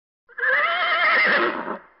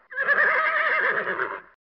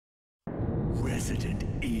Resident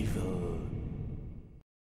Evil.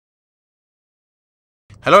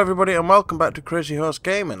 Hello everybody and welcome back to Crazy Horse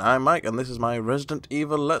Gaming. I'm Mike and this is my Resident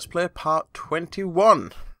Evil Let's Play Part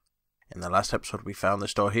 21. In the last episode we found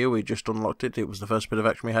this door here, we just unlocked it. It was the first bit of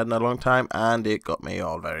action we had in a long time and it got me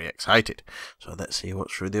all very excited. So let's see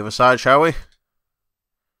what's through the other side, shall we?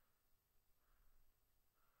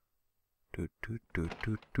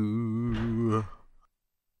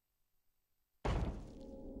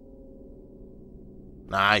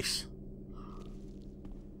 Nice.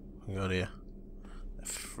 What we got here? A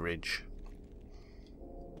fridge.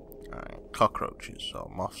 Cockroaches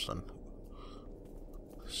or moths and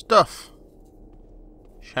stuff.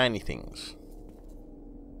 Shiny things.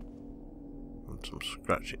 And some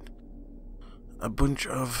scratching. A bunch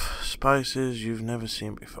of spices you've never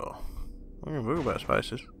seen before. I'm gonna talk about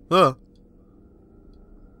spices. Oh.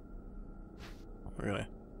 Really?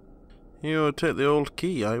 You will take the old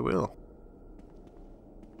key, I will.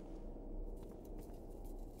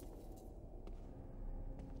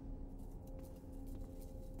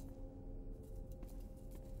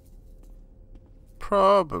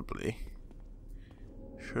 Probably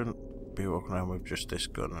shouldn't be walking around with just this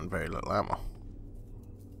gun and very little ammo.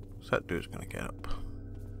 So that dude's gonna get up.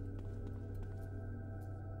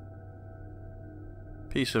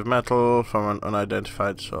 Piece of metal from an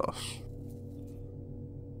unidentified source.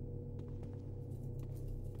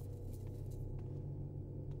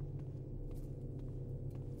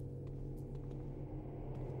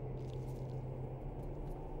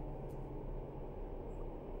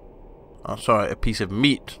 Oh, sorry, a piece of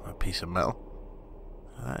meat, a piece of metal.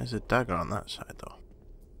 That is a dagger on that side, though.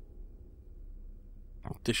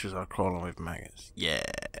 Dishes are crawling with maggots. Yeah,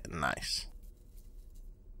 nice.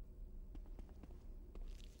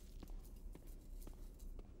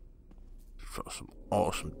 For some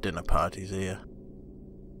awesome dinner parties here.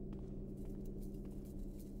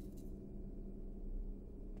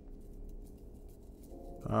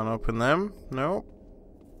 Can't open them? Nope.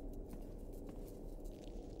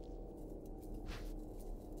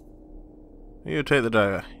 You take the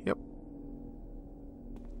dagger. Yep.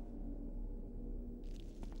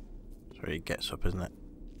 That's where he gets up, isn't it?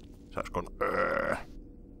 So it's going.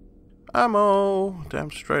 Ammo!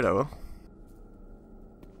 Damn straight I will.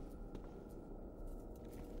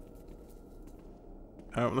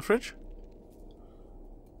 Open the fridge?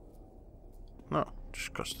 No,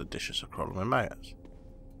 just because the dishes are crawling with maggots.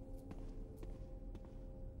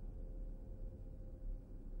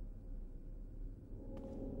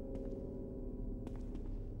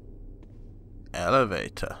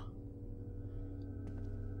 Elevator.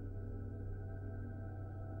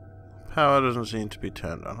 Power doesn't seem to be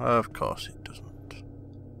turned on. Of course it doesn't.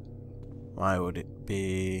 Why would it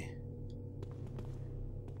be?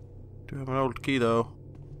 Do have an old key though.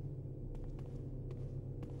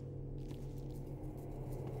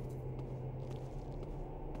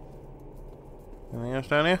 Anything else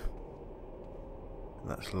down here?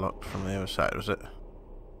 That's locked from the other side, was it?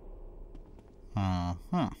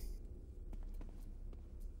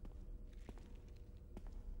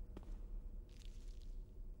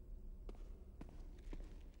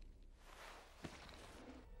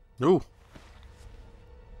 Ooh.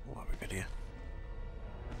 What have we got here?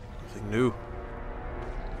 Nothing new.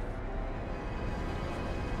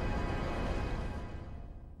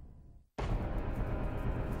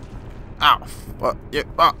 Ow! What? Yeah.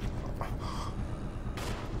 Ah.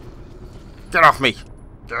 Get off me!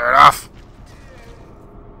 Get off!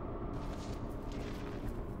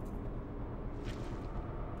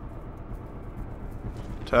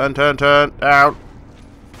 Turn, turn, turn! Down!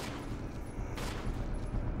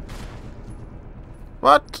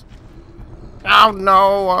 What? Oh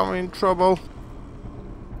no, I'm in trouble.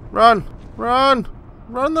 Run! Run!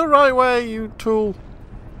 Run the right way, you tool.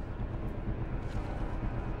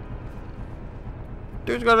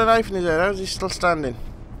 Dude's got a knife in his head, how's he still standing?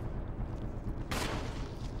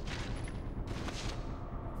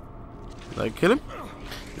 Did I kill him?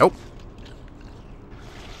 Nope.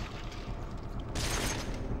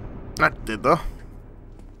 That did though.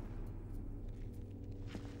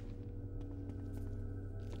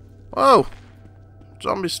 Whoa!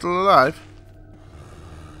 Zombie's still alive.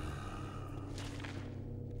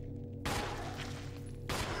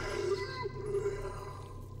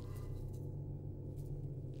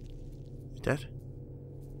 He's dead?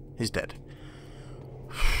 He's dead.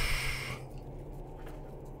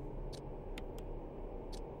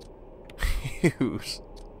 Use.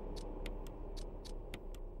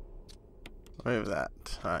 Move that.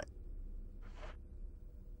 Alright.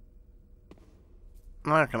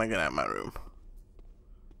 Now can I get out of my room?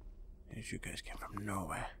 These you guys came from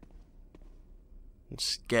nowhere. and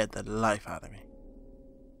scared the life out of me.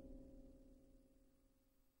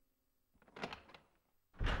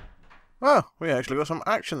 Well, we actually got some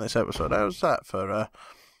action this episode. How's that for a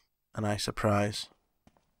nice surprise?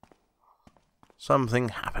 Something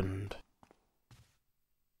happened.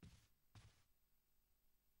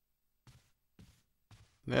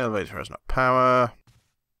 The elevator has no power.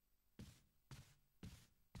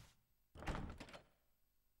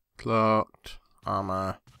 It's locked.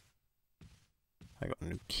 Armor. I got a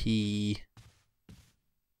new key.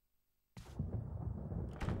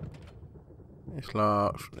 It's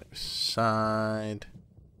locked from the side.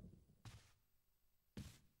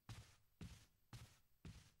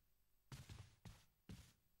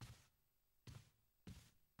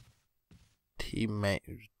 Teammate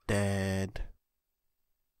who's dead.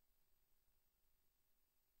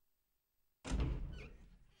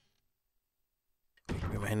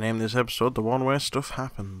 We may name this episode the one where stuff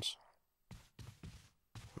happens.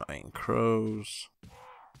 9 crows.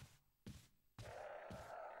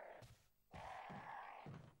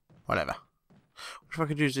 Whatever. What if I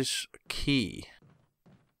could use this key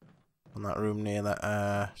on that room near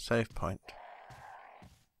that save point?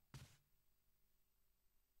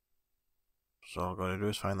 So all I've got to do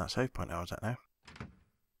is find that save point. How is that now?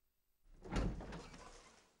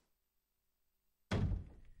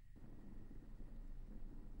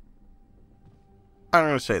 I'm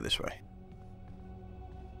going to say it this way.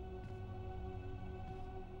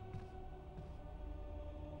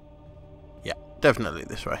 Yeah, definitely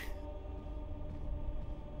this way.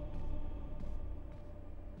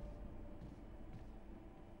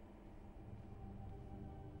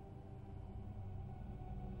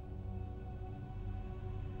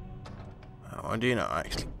 What do you know? I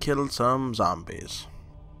actually killed some zombies.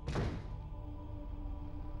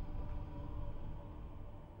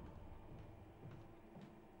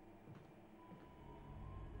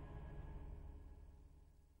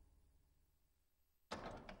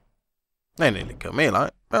 They nearly killed me,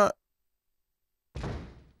 like, but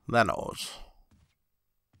they're ours.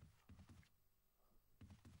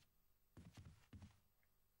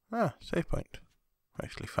 Ah, save point. I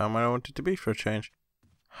actually found where I wanted to be for a change.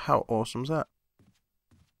 How awesome's that?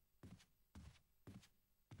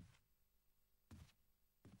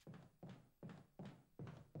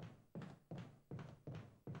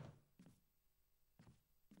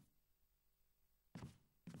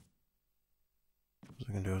 What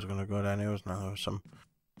I can do is going to go down here. Now there's some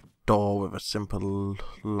door with a simple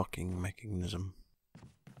locking mechanism.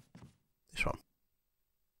 This one.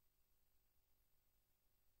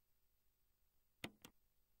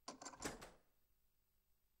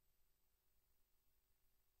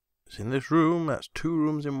 It's in this room. That's 2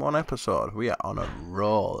 rooms in 1 episode. We are on a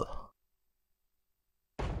roll.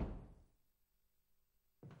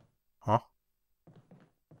 Huh?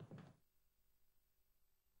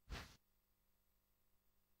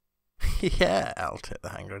 Yeah, I'll take the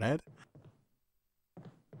hand grenade.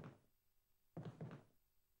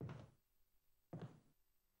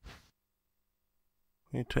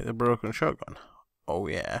 You take the broken shotgun. Oh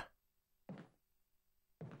yeah.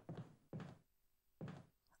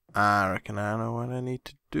 I reckon I know what I need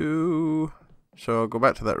to do. So I'll go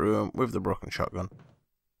back to that room with the broken shotgun.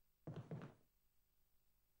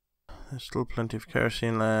 There's still plenty of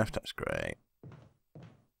kerosene left. That's great.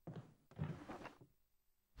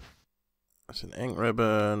 That's an ink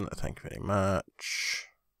ribbon. Thank you very much.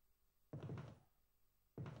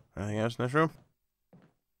 Anything else in this room?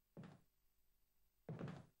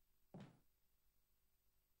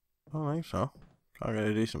 I don't think so. Can't get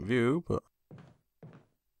a decent view, but...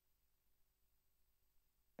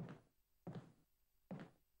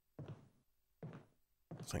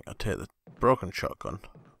 I think I'll take the broken shotgun.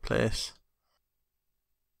 Replace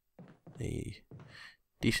the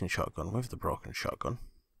decent shotgun with the broken shotgun.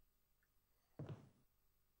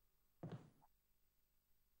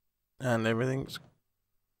 And everything's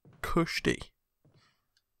cushy.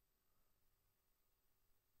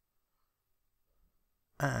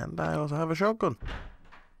 And I also have a shotgun.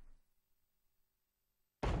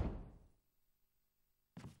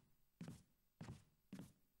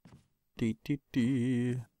 See,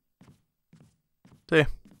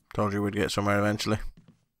 told you we'd get somewhere eventually.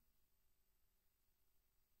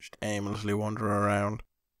 Just aimlessly wander around.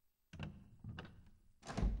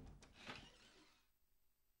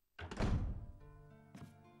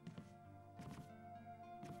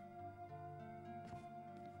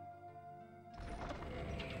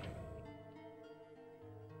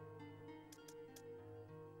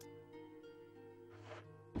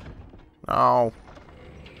 Oh.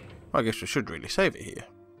 I guess we should really save it here.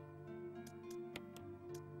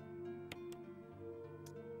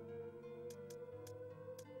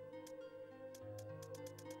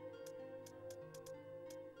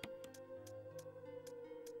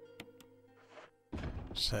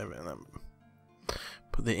 Save it and then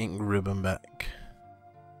put the ink ribbon back.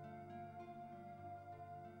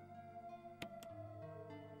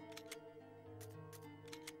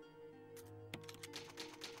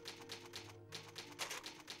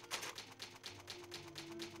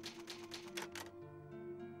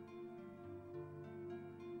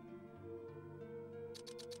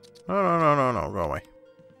 No, go away.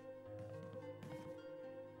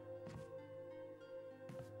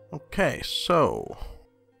 Okay, so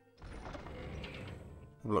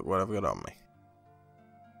look what I've got on me.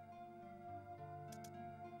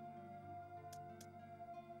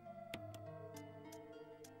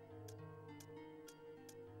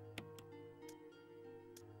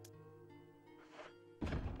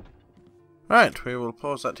 Right, we will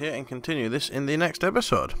pause that here and continue this in the next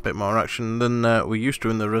episode. A bit more action than we used to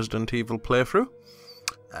in the Resident Evil playthrough.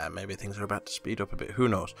 Maybe things are about to speed up a bit, who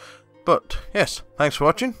knows. But, yes, thanks for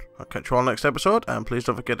watching. I'll catch you all next episode, and please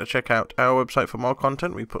don't forget to check out our website for more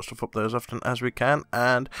content. We put stuff up there as often as we can,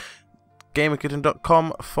 and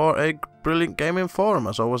GamerKitten.com for a brilliant gaming forum.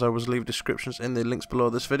 As always, I will leave descriptions in the links below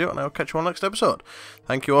this video, and I'll catch you all next episode.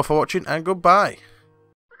 Thank you all for watching, and goodbye.